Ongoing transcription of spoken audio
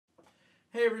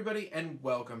Hey everybody, and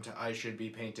welcome to I Should Be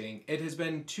Painting. It has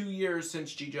been 2 years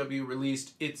since GW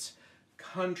released its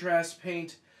contrast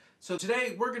paint. So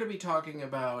today we're going to be talking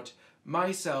about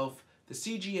myself, the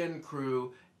CGN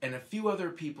crew, and a few other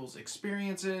people's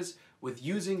experiences with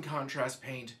using contrast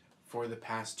paint for the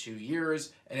past 2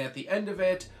 years. And at the end of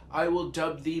it, I will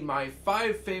dub thee my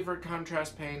 5 favorite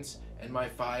contrast paints and my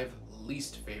 5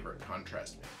 least favorite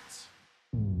contrast paints.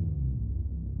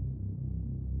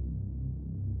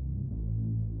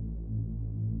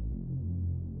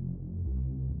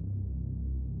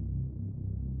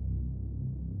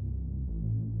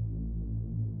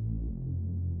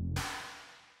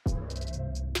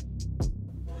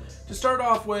 To start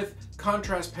off with,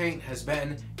 contrast paint has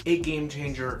been a game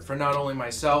changer for not only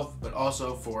myself, but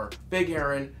also for Big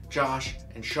Aaron, Josh,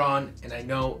 and Sean, and I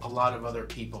know a lot of other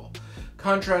people.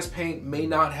 Contrast paint may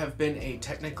not have been a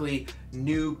technically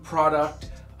new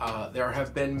product. There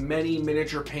have been many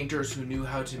miniature painters who knew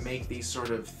how to make these sort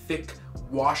of thick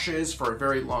washes for a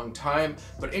very long time,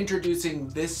 but introducing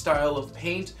this style of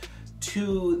paint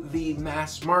to the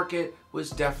mass market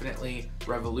was definitely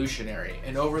revolutionary.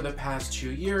 And over the past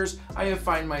 2 years, I have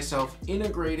found myself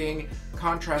integrating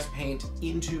contrast paint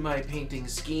into my painting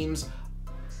schemes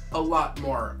a lot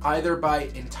more, either by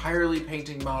entirely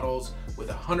painting models with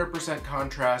 100%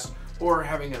 contrast or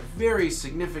having a very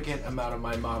significant amount of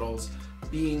my models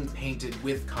being painted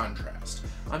with contrast.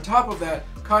 On top of that,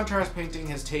 contrast painting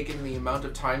has taken the amount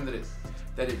of time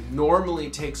that it normally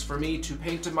takes for me to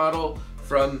paint a model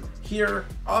from here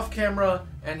off camera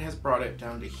and has brought it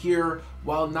down to here,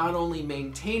 while not only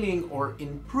maintaining or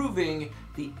improving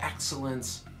the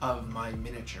excellence of my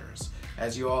miniatures.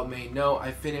 As you all may know,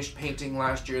 I finished painting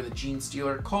last year the Gene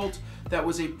Stealer Cult. That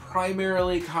was a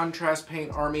primarily contrast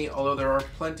paint army, although there are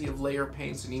plenty of layer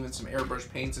paints and even some airbrush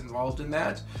paints involved in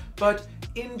that. But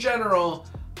in general,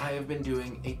 I have been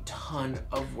doing a ton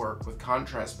of work with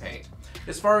contrast paint.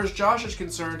 As far as Josh is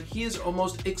concerned, he is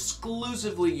almost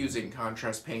exclusively using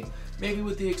contrast paint, maybe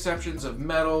with the exceptions of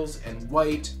metals and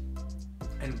white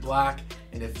and black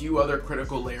and a few other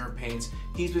critical layer paints.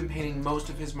 He's been painting most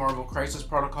of his Marvel Crisis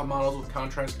Protocol models with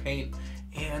contrast paint,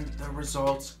 and the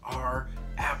results are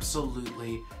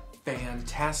absolutely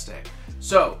fantastic.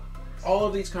 So, all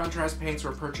of these contrast paints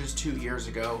were purchased 2 years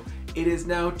ago. It is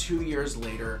now 2 years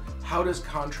later. How does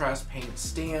contrast paint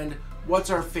stand? What's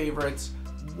our favorites?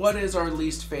 What is our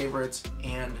least favorites,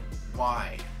 and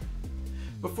why?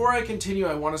 Before I continue,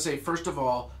 I want to say, first of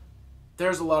all,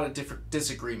 there's a lot of different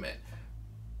disagreement.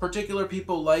 Particular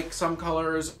people like some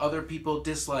colors, other people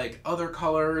dislike other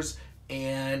colors,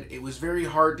 and it was very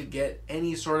hard to get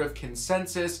any sort of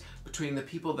consensus between the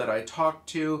people that I talked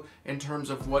to in terms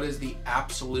of what is the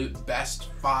absolute best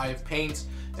 5 paints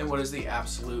and what is the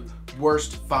absolute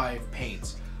worst 5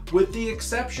 paints. With the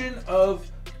exception of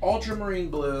Ultramarine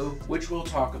Blue, which we'll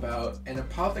talk about, and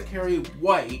Apothecary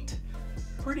White,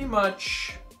 pretty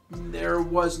much there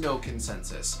was no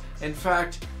consensus. In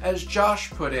fact, as Josh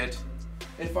put it,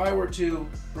 if I were to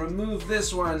remove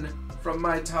this one from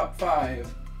my top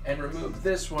 5 and remove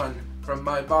this one from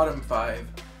my bottom 5,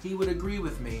 he would agree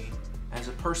with me as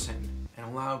a person and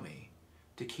allow me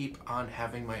to keep on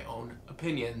having my own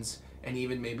opinions and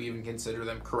maybe even consider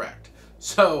them correct.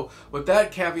 So, with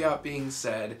that caveat being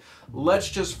said, let's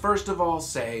just first of all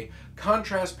say,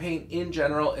 contrast paint in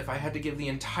general, if I had to give the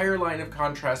entire line of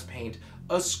contrast paint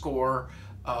a score,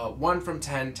 1 from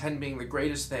 10, 10 being the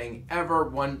greatest thing ever,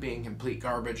 1 being complete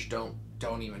garbage, don't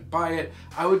even buy it,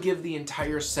 I would give the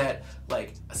entire set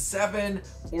like a 7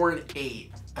 or an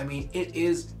 8. I mean, it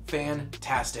is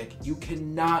fantastic. You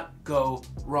cannot go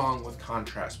wrong with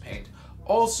contrast paint.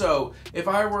 Also, if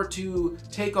I were to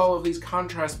take all of these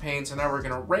contrast paints and I were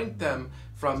going to rank them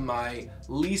from my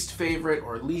least favorite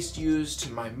or least used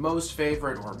to my most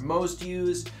favorite or most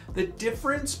used, the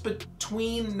difference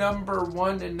between number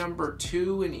 1 and number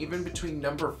 2 and even between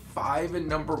number 5 and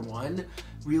number 1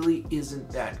 really isn't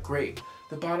that great.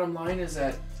 The bottom line is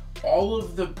that all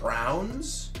of the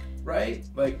browns, right?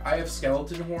 Like, I have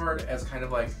Skeleton Horde as kind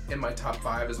of like in my top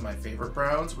 5 as my favorite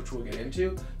browns, which we'll get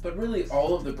into, but really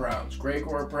all of the browns,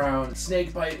 Grey-Gore Brown,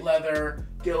 Snakebite Leather,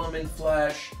 Gilliman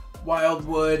Flesh,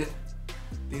 Wildwood,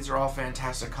 these are all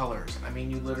fantastic colors. I mean,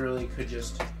 you literally could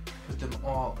just put them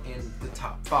all in the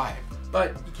top 5,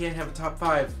 but you can't have a top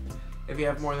 5 if you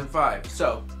have more than 5.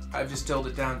 So I've distilled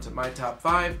it down to my top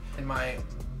 5 and my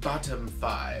bottom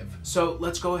 5. So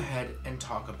let's go ahead and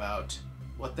talk about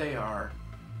what they are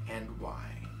and why.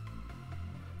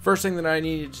 First thing that I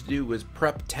needed to do was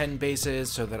prep 10 bases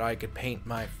so that I could paint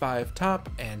my 5 top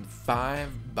and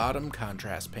 5 bottom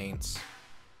contrast paints.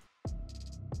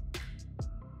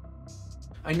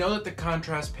 I know that the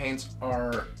contrast paints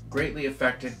are greatly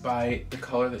affected by the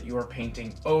color that you are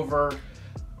painting over.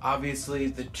 Obviously,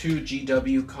 the two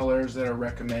GW colors that are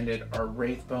recommended are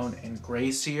Wraithbone and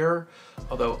Grayseer,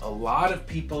 although a lot of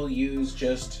people use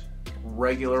just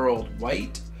regular old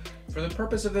white. For the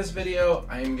purpose of this video,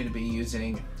 I am going to be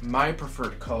using my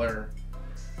preferred color,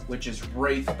 which is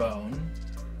Wraithbone.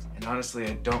 And honestly,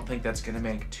 I don't think that's going to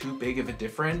make too big of a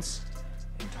difference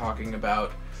in talking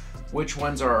about which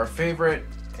ones are our favorite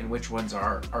and which ones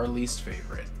are our least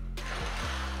favorite.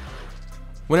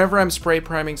 Whenever I'm spray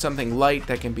priming something light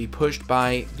that can be pushed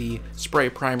by the spray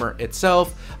primer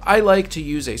itself, I like to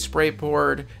use a spray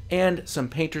board and some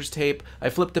painter's tape. I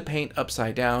flip the paint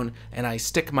upside down and I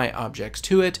stick my objects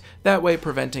to it, that way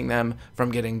preventing them from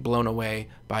getting blown away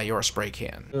by your spray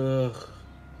can. Ugh.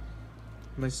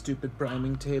 My stupid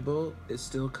priming table is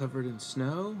still covered in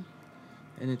snow,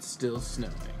 and it's still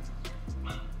snowing.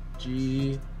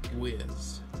 Gee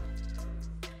whiz.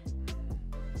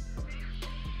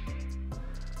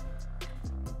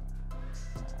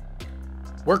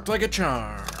 Worked like a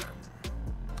charm.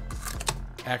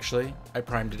 Actually, I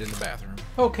primed it in the bathroom.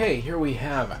 Okay, here we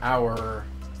have our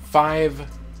 5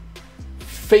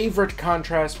 favorite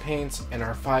contrast paints and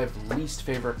our 5 least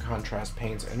favorite contrast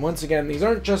paints. And once again, these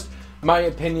aren't just my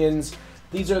opinions.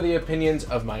 These are the opinions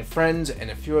of my friends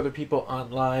and a few other people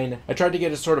online. I tried to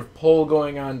get a sort of poll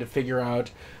going on to figure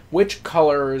out which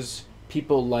colors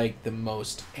people like the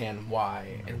most and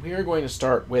why. And we are going to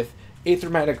start with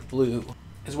Aethermatic Blue.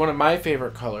 Is one of my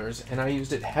favorite colors, and I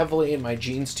used it heavily in my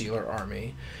Gene Stealer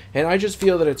army. And I just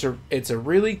feel that it's a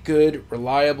really good,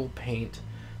 reliable paint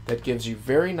that gives you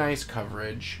very nice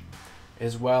coverage,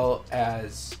 as well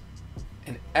as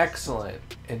an excellent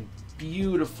and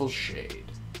beautiful shade.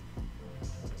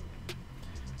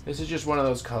 This is just one of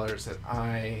those colors that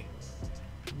I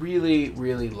really,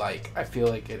 really like. I feel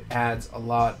like it adds a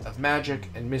lot of magic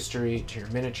and mystery to your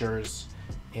miniatures,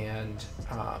 and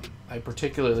I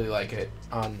particularly like it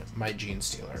on my Gene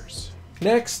Stealers.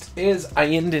 Next is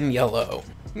Iyanden Yellow.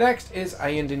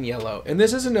 And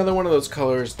this is another one of those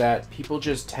colors that people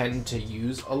just tend to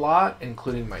use a lot,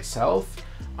 including myself.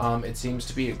 It seems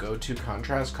to be a go-to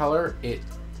contrast color. It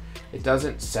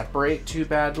doesn't separate too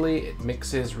badly, it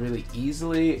mixes really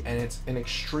easily, and it's an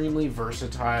extremely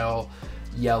versatile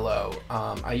yellow.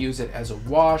 I use it as a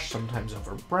wash, sometimes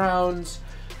over browns,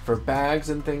 for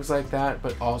bags and things like that,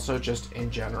 but also just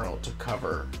in general to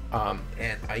cover.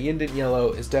 And Iyanden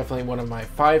Yellow is definitely one of my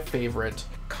 5 favorite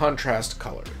contrast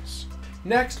colors.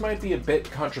 Next might be a bit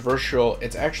controversial.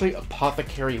 It's actually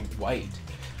Apothecary White.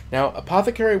 Now,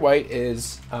 Apothecary White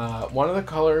is one of the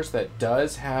colors that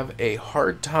does have a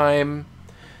hard time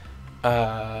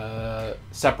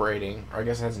separating, or I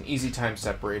guess it has an easy time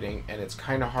separating, and it's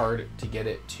kind of hard to get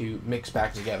it to mix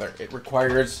back together. It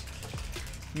requires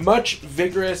much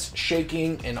vigorous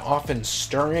shaking and often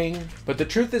stirring, but the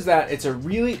truth is that it's a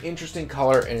really interesting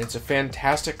color, and it's a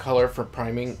fantastic color for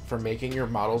priming, for making your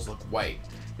models look white.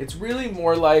 It's really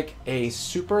more like a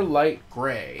super light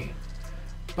gray,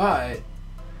 but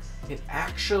it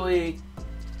actually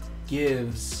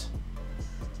gives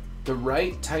the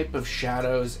right type of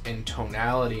shadows and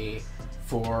tonality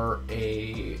for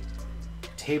a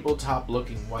tabletop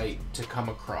looking white to come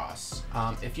across.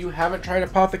 If you haven't tried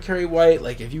Apothecary White,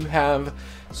 like if you have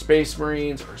Space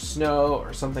Marines or Snow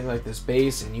or something like this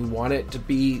base and you want it to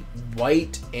be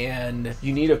white and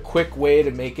you need a quick way to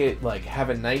make it like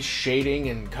have a nice shading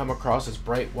and come across as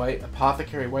bright white,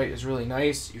 Apothecary White is really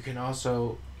nice. You can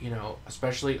also, you know,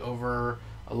 especially over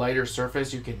a lighter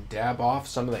surface, you can dab off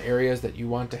some of the areas that you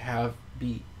want to have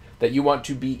be, that you want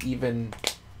to be even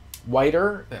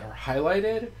whiter, that are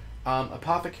highlighted.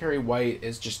 Apothecary White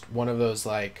is just one of those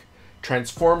like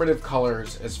transformative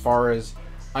colors as far as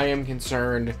I am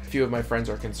concerned, a few of my friends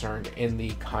are concerned, in the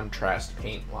contrast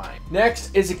paint line.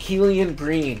 Next is Achillean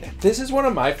Green. This is one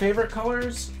of my favorite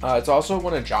colors. It's also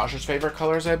one of Josh's favorite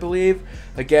colors, I believe.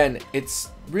 Again,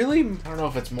 it's really, I don't know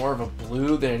if it's more of a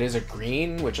blue than it is a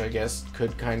green, which I guess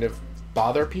could kind of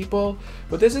bother people.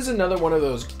 But this is another one of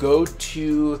those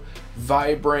go-to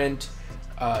vibrant,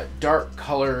 dark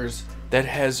colors that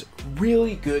has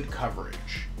really good coverage.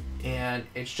 And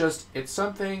it's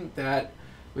something that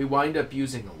we wind up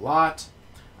using a lot.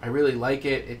 I really like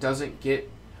it. It doesn't get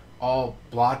all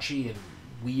blotchy and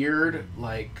weird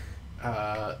like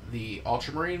the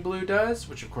Ultramarine Blue does,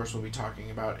 which of course we'll be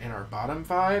talking about in our bottom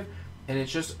 5. And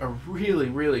it's just a really,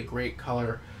 really great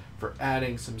color for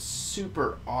adding some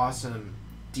super awesome,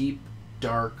 deep,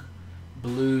 dark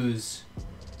blues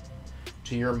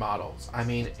to your models. I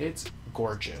mean, it's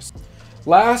gorgeous.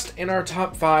 Last in our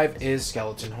top 5 is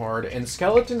Skeleton Horde, and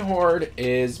Skeleton Horde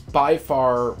is by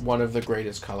far one of the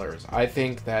greatest colors. I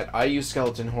think that I use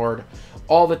Skeleton Horde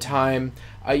all the time.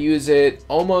 I use it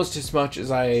almost as much as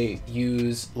I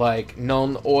use like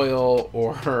Nuln Oil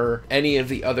or any of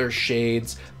the other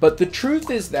shades. But the truth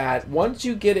is that once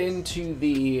you get into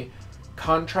the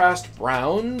contrast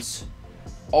browns,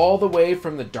 all the way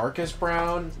from the darkest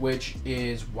brown, which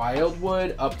is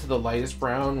Wildwood, up to the lightest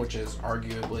brown, which is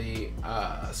arguably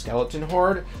Skeleton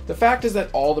Horde, the fact is that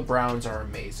all the browns are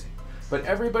amazing. But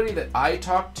everybody that I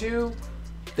talked to,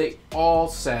 they all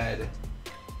said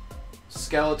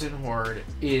Skeleton Horde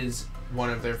is one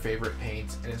of their favorite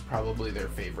paints and is probably their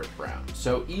favorite brown.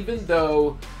 So even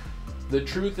though the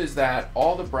truth is that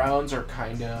all the browns are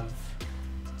kind of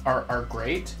are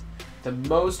great, the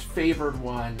most favored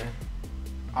one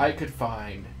I could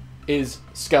find is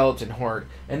Skeleton Horde,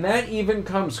 and that even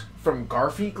comes from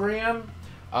Garfy Graham,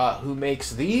 who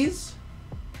makes these,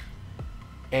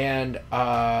 and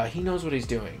he knows what he's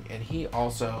doing, and he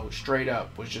also straight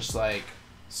up was just like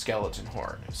Skeleton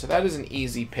Horde. So that is an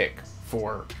easy pick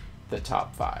for the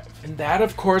top 5. And that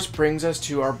of course brings us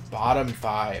to our bottom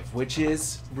 5, which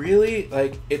is really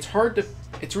like it's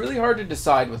really hard to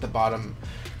decide what the bottom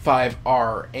 5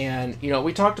 are. And you know,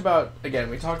 we talked about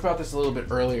this a little bit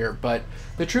earlier, but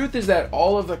the truth is that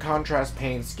all of the contrast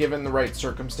paints, given the right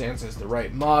circumstances, the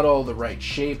right model, the right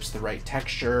shapes, the right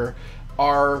texture,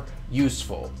 are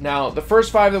useful. Now, the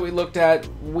first 5 that we looked at,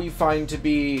 we find to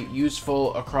be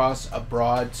useful across a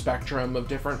broad spectrum of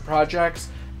different projects,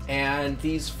 and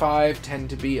these 5 tend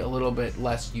to be a little bit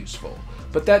less useful.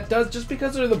 But that does, just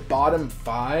because they're the bottom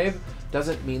 5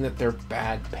 doesn't mean that they're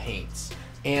bad paints.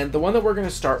 And the one that we're going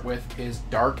to start with is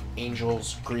Dark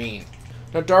Angels Green.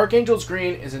 Now, Dark Angels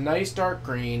Green is a nice dark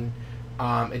green.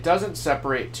 It doesn't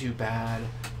separate too bad,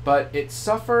 but it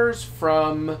suffers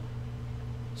from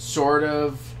sort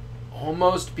of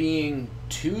almost being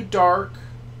too dark.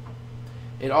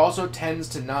 It also tends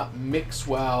to not mix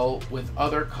well with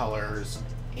other colors,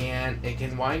 and it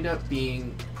can wind up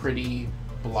being pretty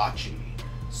blotchy.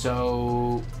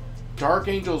 So Dark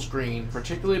Angels Green,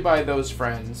 particularly by those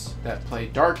friends that play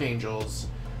Dark Angels,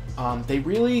 they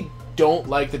really don't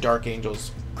like the Dark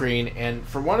Angels Green, and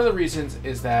for one of the reasons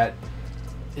is that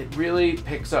it really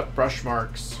picks up brush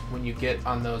marks when you get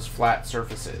on those flat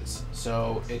surfaces.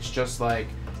 So it's just like,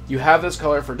 you have this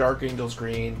color for Dark Angels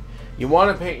Green, you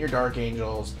want to paint your Dark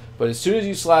Angels, but as soon as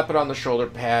you slap it on the shoulder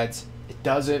pads, it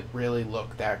doesn't really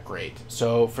look that great.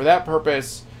 So for that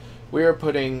purpose, we are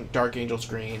putting Dark Angels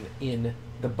Green in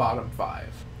the bottom 5.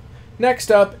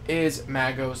 Next up is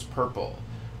Magos Purple.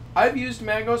 I've used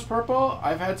Magos Purple.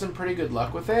 I've had some pretty good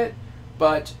luck with it,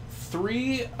 but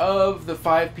 3 of the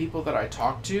 5 people that I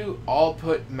talked to all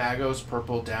put Magos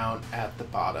Purple down at the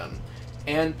bottom.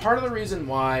 And part of the reason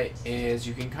why is,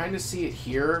 you can kind of see it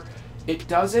here, it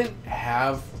doesn't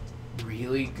have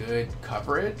really good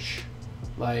coverage.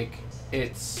 Like,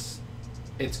 it's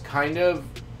kind of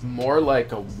more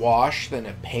like a wash than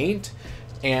a paint.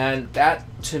 And that,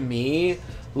 to me,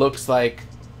 looks like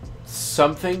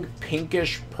something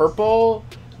pinkish purple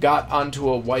got onto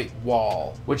a white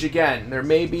wall. Which, again, there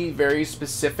may be very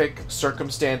specific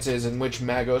circumstances in which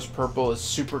Magos Purple is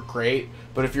super great,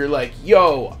 but if you're like,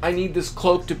 yo, I need this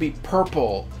cloak to be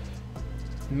purple,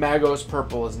 Magos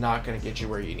Purple is not going to get you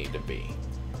where you need to be.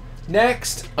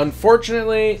 Next,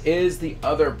 unfortunately, is the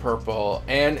other purple,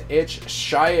 and it's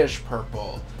Shyish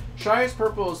Purple. Shyish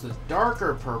Purple is the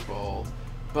darker purple,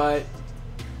 but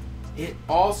it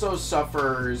also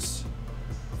suffers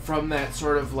from that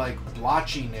sort of like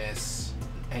blotchiness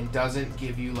and doesn't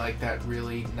give you like that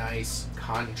really nice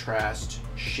contrast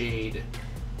shade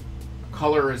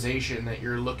colorization that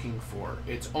you're looking for.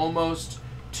 It's almost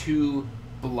too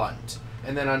blunt.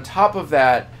 And then on top of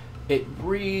that, it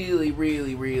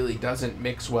really doesn't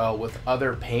mix well with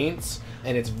other paints,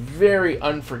 and it's very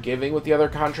unforgiving with the other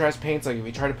contrast paints. Like if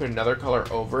you try to put another color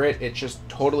over it, it just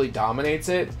totally dominates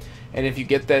it. And if you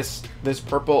get this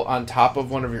purple on top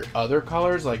of one of your other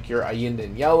colors, like your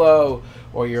Ayindan yellow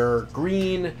or your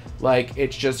green, like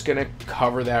it's just gonna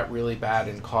cover that really bad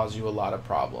and cause you a lot of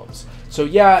problems. So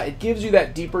yeah, it gives you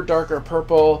that deeper, darker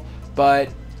purple, but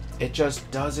it just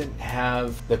doesn't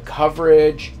have the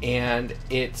coverage, and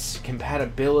its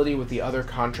compatibility with the other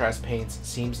contrast paints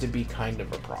seems to be kind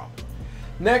of a problem.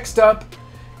 Next up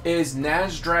is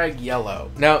Nazdrag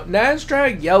Yellow. Now,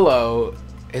 Nazdrag Yellow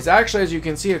is actually, as you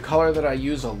can see, a color that I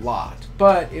use a lot,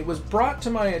 but it was brought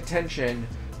to my attention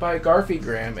by Garfy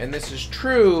Graham, and this is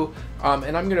true,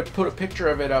 and I'm going to put a picture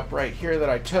of it up right here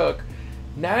that I took.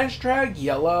 Nazdrag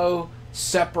Yellow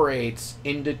separates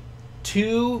into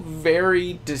 2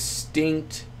 very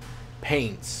distinct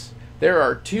paints. There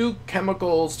are two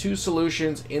chemicals, two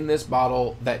solutions in this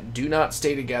bottle that do not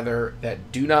stay together,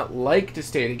 that do not like to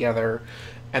stay together,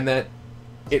 and that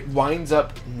it winds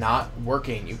up not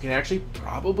working. You can actually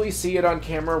probably see it on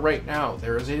camera right now.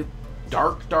 There is a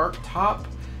dark top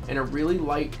and a really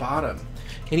light bottom.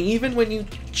 And even when you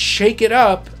shake it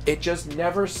up, it just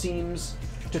never seems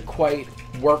to quite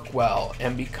work well.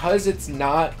 And because it's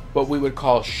not what we would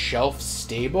call shelf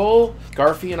stable,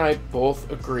 Garfy and I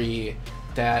both agree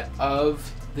that of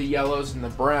the yellows and the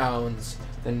browns,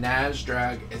 the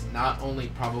Nasdrag is not only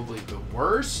probably the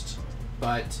worst,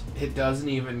 but it doesn't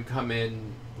even come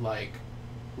in like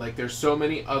there's so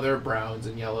many other browns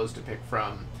and yellows to pick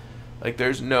from. Like,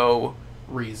 there's no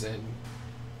reason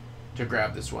to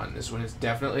grab this one. This one is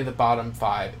definitely the bottom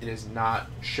 5. It is not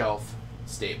shelf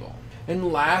stable.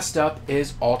 And last up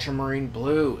is Ultramarine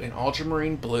Blue. And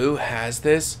Ultramarine Blue has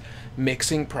this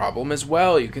mixing problem as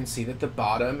well. You can see that the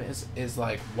bottom is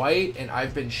like white, and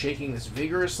I've been shaking this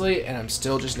vigorously and I'm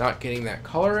still just not getting that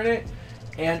color in it.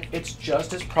 And it's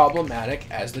just as problematic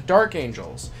as the Dark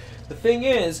Angels. The thing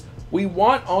is, we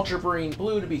want Ultramarine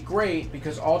Blue to be great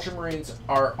because Ultramarines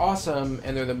are awesome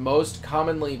and they're the most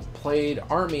commonly played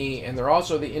army, and they're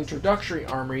also the introductory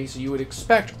army, so you would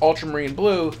expect Ultramarine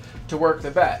Blue to work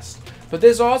the best. But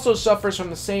this also suffers from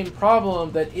the same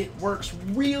problem that it works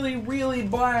really, really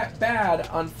bad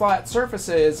on flat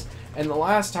surfaces, and the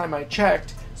last time I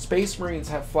checked, Space Marines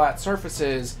have flat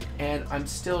surfaces, and I'm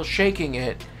still shaking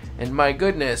it, and my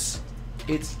goodness,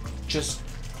 it's just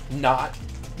not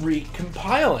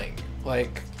recompiling.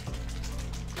 Like,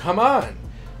 come on.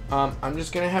 I'm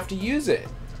just gonna have to use it,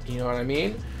 you know what I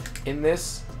mean, in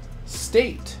this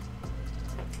state.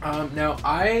 Now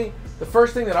the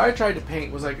first thing that I tried to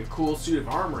paint was like a cool suit of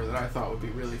armor that I thought would be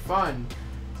really fun,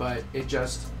 but it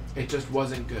just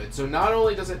wasn't good. So not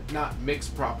only does it not mix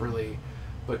properly,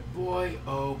 but boy,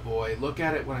 oh boy, look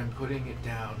at it when I'm putting it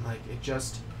down. Like, it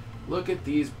just, look at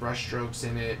these brush strokes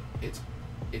in it. It's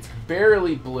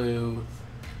barely blue.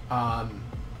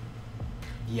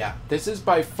 Yeah, this is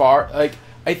by far, like,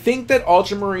 I think that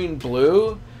Ultramarine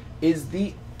Blue is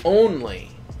the only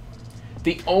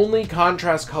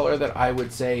contrast color that I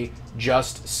would say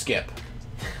just skip.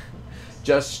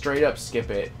 Just straight up skip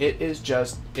it. It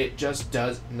just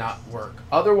does not work.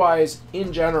 Otherwise,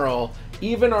 in general,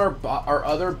 even our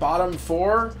other bottom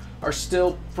 4 are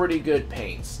still pretty good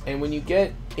paints. And when you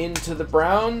get into the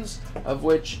browns, of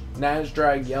which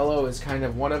Nasdrag Yellow is kind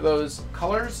of one of those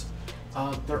colors,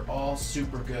 they're all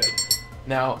super good.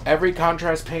 Now, every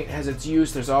contrast paint has its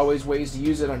use. There's always ways to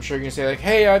use it. I'm sure you're gonna say like,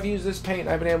 hey, I've used this paint,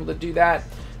 I've been able to do that.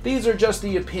 These are just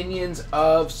the opinions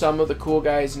of some of the Cool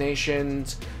Guys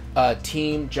Nation's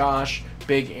team, Josh,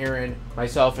 Big Aaron,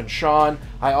 myself, and Sean.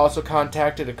 I also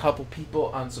contacted a couple people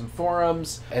on some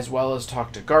forums, as well as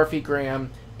talked to Garfy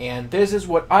Graham, and this is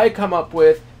what I come up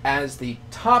with as the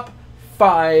top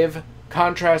 5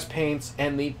 contrast paints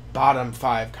and the bottom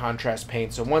 5 contrast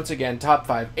paints. So once again, top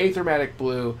 5: Aethermatic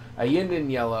Blue,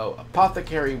 Ayindan Yellow,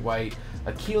 Apothecary White,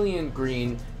 Achillean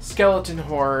Green, Skeleton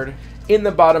Horde. In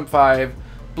the bottom 5,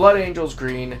 Blood Angels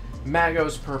Green,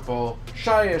 Magos Purple,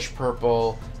 Shyish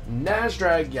Purple,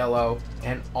 Nasdrag Yellow,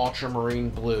 and Ultramarine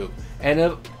Blue. And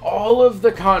of all of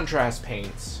the contrast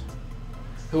paints,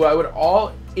 who I would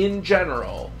all, in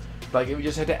general, like if you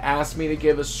just had to ask me to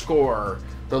give a score,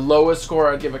 the lowest score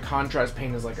I'd give a contrast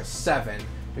paint is like a 7,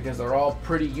 because they're all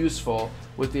pretty useful,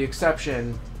 with the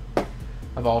exception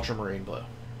of Ultramarine Blue.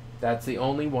 That's the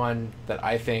only one that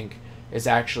I think is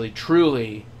actually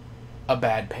truly a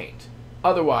bad paint.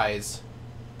 Otherwise,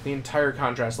 the entire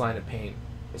contrast line of paint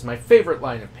is my favorite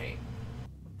line of paint.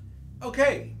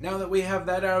 Okay, now that we have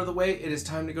that out of the way, it is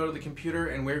time to go to the computer,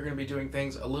 and we're going to be doing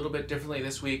things a little bit differently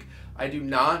this week. I do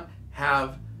not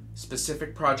have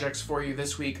specific projects for you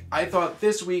this week. I thought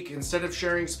this week, instead of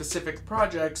sharing specific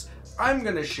projects, I'm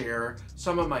going to share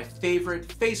some of my favorite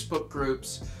Facebook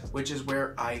groups, which is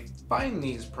where I find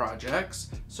these projects,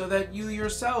 so that you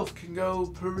yourself can go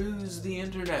peruse the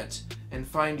internet and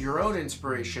find your own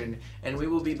inspiration. And we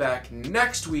will be back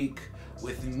next week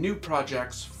with new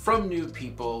projects from new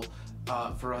people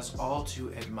for us all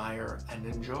to admire and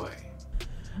enjoy.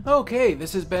 Okay,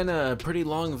 this has been a pretty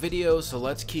long video, so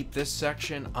let's keep this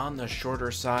section on the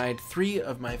shorter side. 3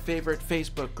 of my favorite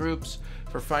Facebook groups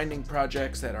for finding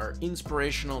projects that are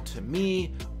inspirational to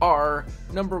me are,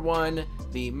 number 1,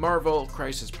 the Marvel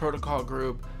Crisis Protocol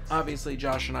group. Obviously,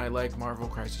 Josh and I like Marvel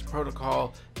Crisis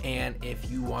Protocol, and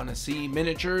if you want to see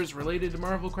miniatures related to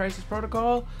Marvel Crisis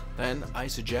Protocol, then I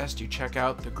suggest you check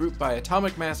out the group by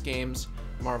Atomic Mass Games,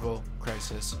 Marvel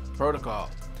Crisis Protocol.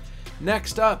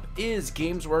 Next up is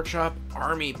Games Workshop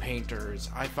Army Painters.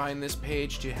 I find this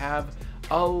page to have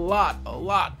a lot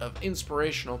of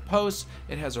inspirational posts.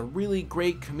 It has a really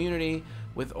great community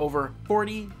with over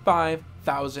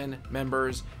 45,000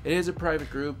 members. It is a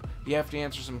private group. You have to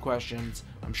answer some questions.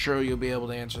 I'm sure you'll be able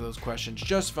to answer those questions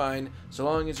just fine, so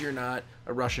long as you're not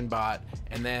a Russian bot.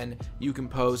 And then you can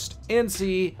post and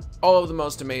see all of the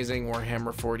most amazing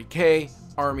Warhammer 40k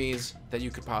armies that you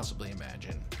could possibly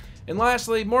imagine. And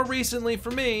lastly, more recently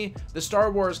for me, the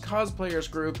Star Wars Cosplayers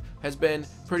group has been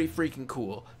pretty freaking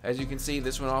cool. As you can see,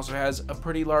 this one also has a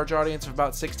pretty large audience of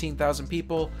about 16,000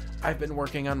 people. I've been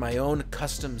working on my own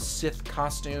custom Sith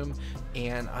costume,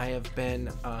 and I have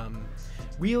been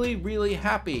really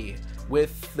happy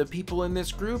with the people in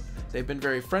this group. They've been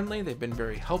very friendly, they've been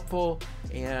very helpful,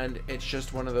 and it's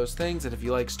just one of those things that if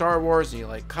you like Star Wars and you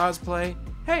like cosplay,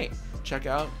 hey, check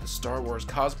out the Star Wars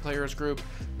Cosplayers group,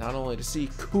 not only to see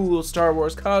cool Star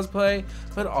Wars cosplay,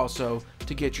 but also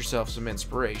to get yourself some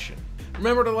inspiration.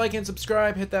 Remember to like and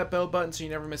subscribe, hit that bell button so you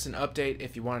never miss an update.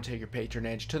 If you want to take your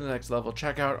patronage to the next level,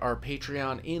 check out our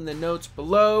Patreon in the notes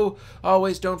below.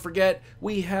 Always don't forget,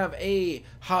 we have a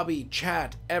hobby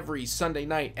chat every Sunday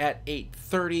night at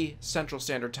 8:30 Central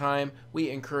Standard Time. We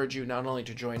encourage you not only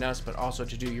to join us, but also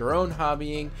to do your own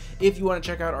hobbying. If you want to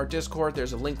check out our Discord,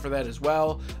 there's a link for that as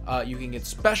well. You can get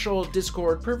special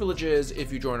Discord privileges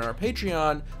if you join our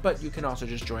Patreon, but you can also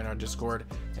just join our Discord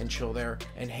and chill there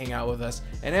and hang out with us.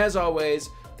 And as always,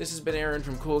 this has been Aaron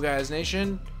from Cool Guys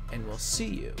Nation, and we'll see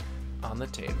you on the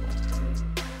table.